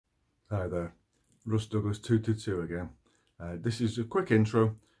Hi there, Russ Douglas 222 again. This is a quick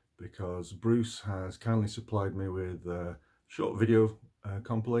intro because Bruce has kindly supplied me with a short video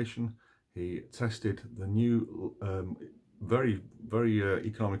compilation. He tested the new, very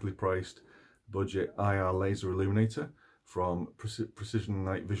economically priced budget IR Laser Illuminator from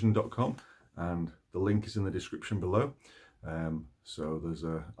PrecisionNightVision.com, and the link is in the description below. So there's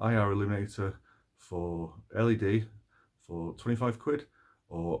a IR Illuminator for LED for 25 quid,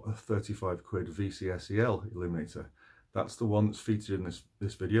 or a 35 quid VCSEL Illuminator. That's the one that's featured in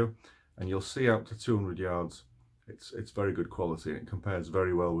this video, and you'll see out to 200 yards. It's very good quality and it compares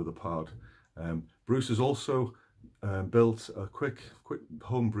very well with the PARD. Bruce has also built a quick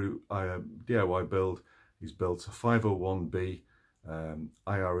homebrew DIY build. He's built a 501B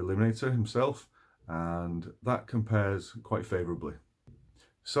IR Illuminator himself, and that compares quite favourably.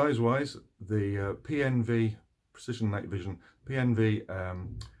 Size-wise, the PNV Precision Night Vision PNV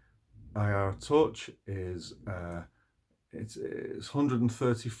IR torch is it's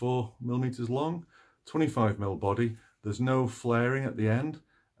 134 millimeters long, 25mm body. There's no flaring at the end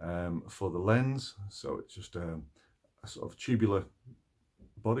for the lens, so it's just a sort of tubular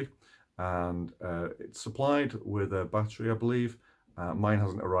body, and it's supplied with a battery, I believe. Mine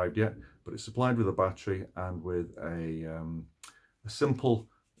hasn't arrived yet, but it's supplied with a battery and with a simple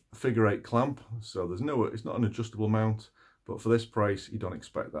figure 8 clamp. So it's not an adjustable mount, but for this price you don't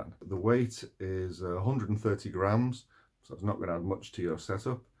expect that. The weight is 130 grams, so it's not going to add much to your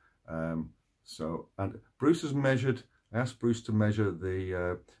setup. And Bruce has measured, I asked Bruce to measure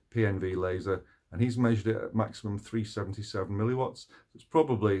the PNV laser, and he's measured it at maximum 377 milliwatts. So it's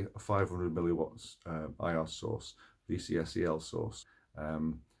probably a 500 milliwatts IR source, VCSEL source.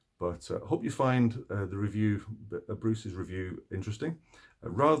 But hope you find the review, Bruce's review, interesting.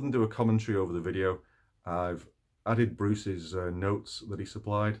 Rather than do a commentary over the video, I've added Bruce's notes that he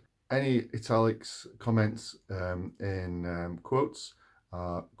supplied. Any italics, comments in quotes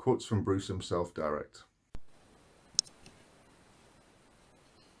are quotes from Bruce himself direct.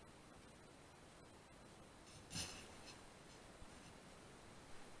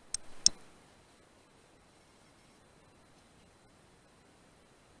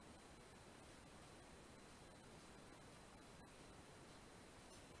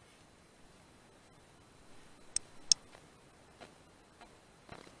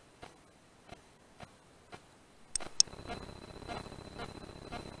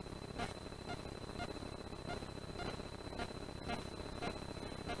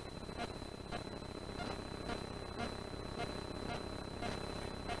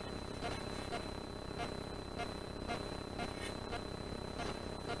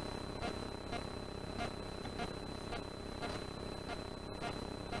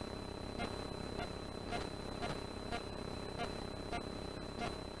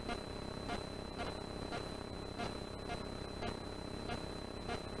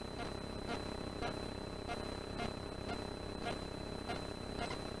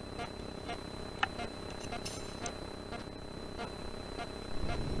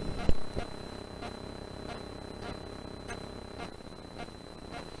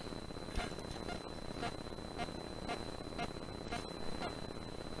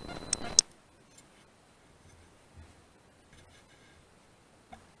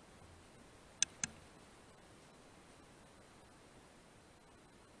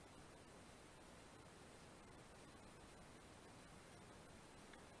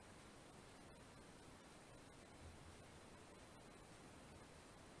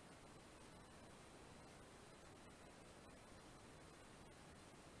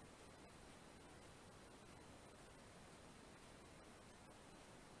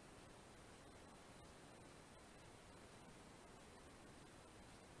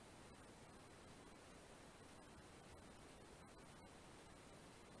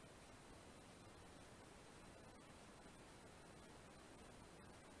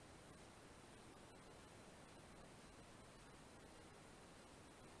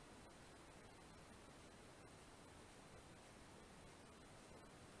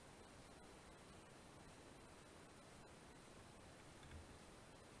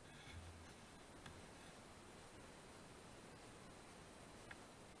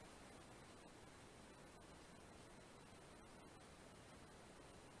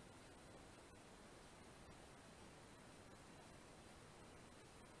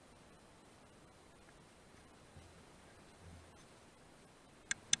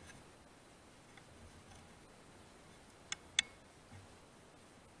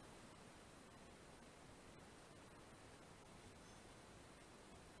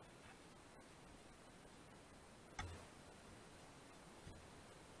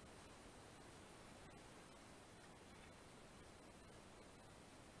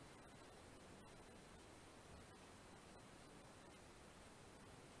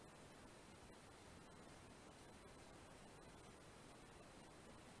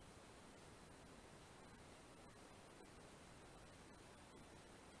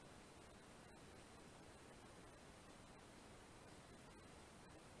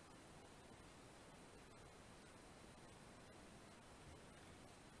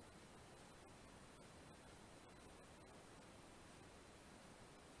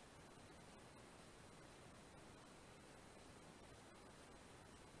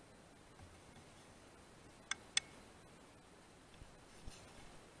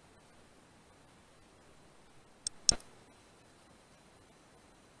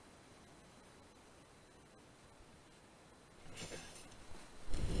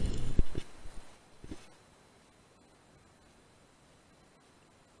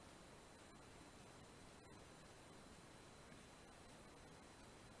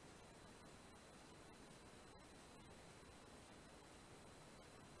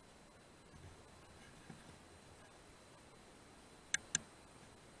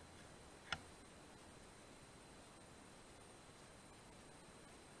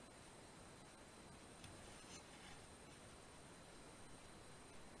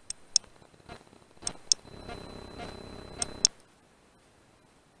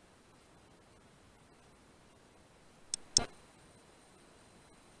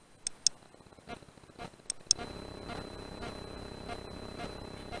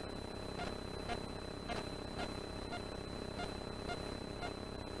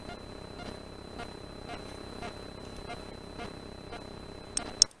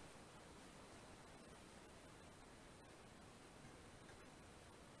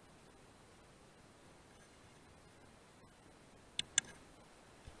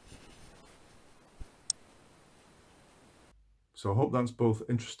 So I hope that's both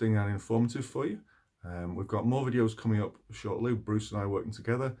interesting and informative for you. We've got more videos coming up shortly, Bruce and I working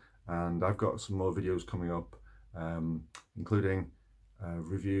together, and I've got some more videos coming up, including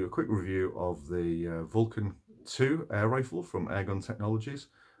a quick review of the Vulcan 2 air rifle from Airgun Technologies,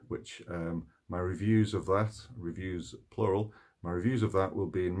 which my reviews of that, reviews plural, my reviews of that will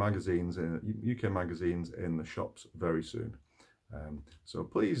be in magazines, UK magazines, in the shops very soon. So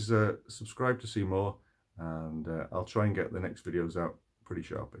please subscribe to see more, and I'll try and get the next videos out pretty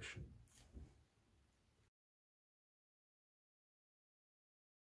sharpish.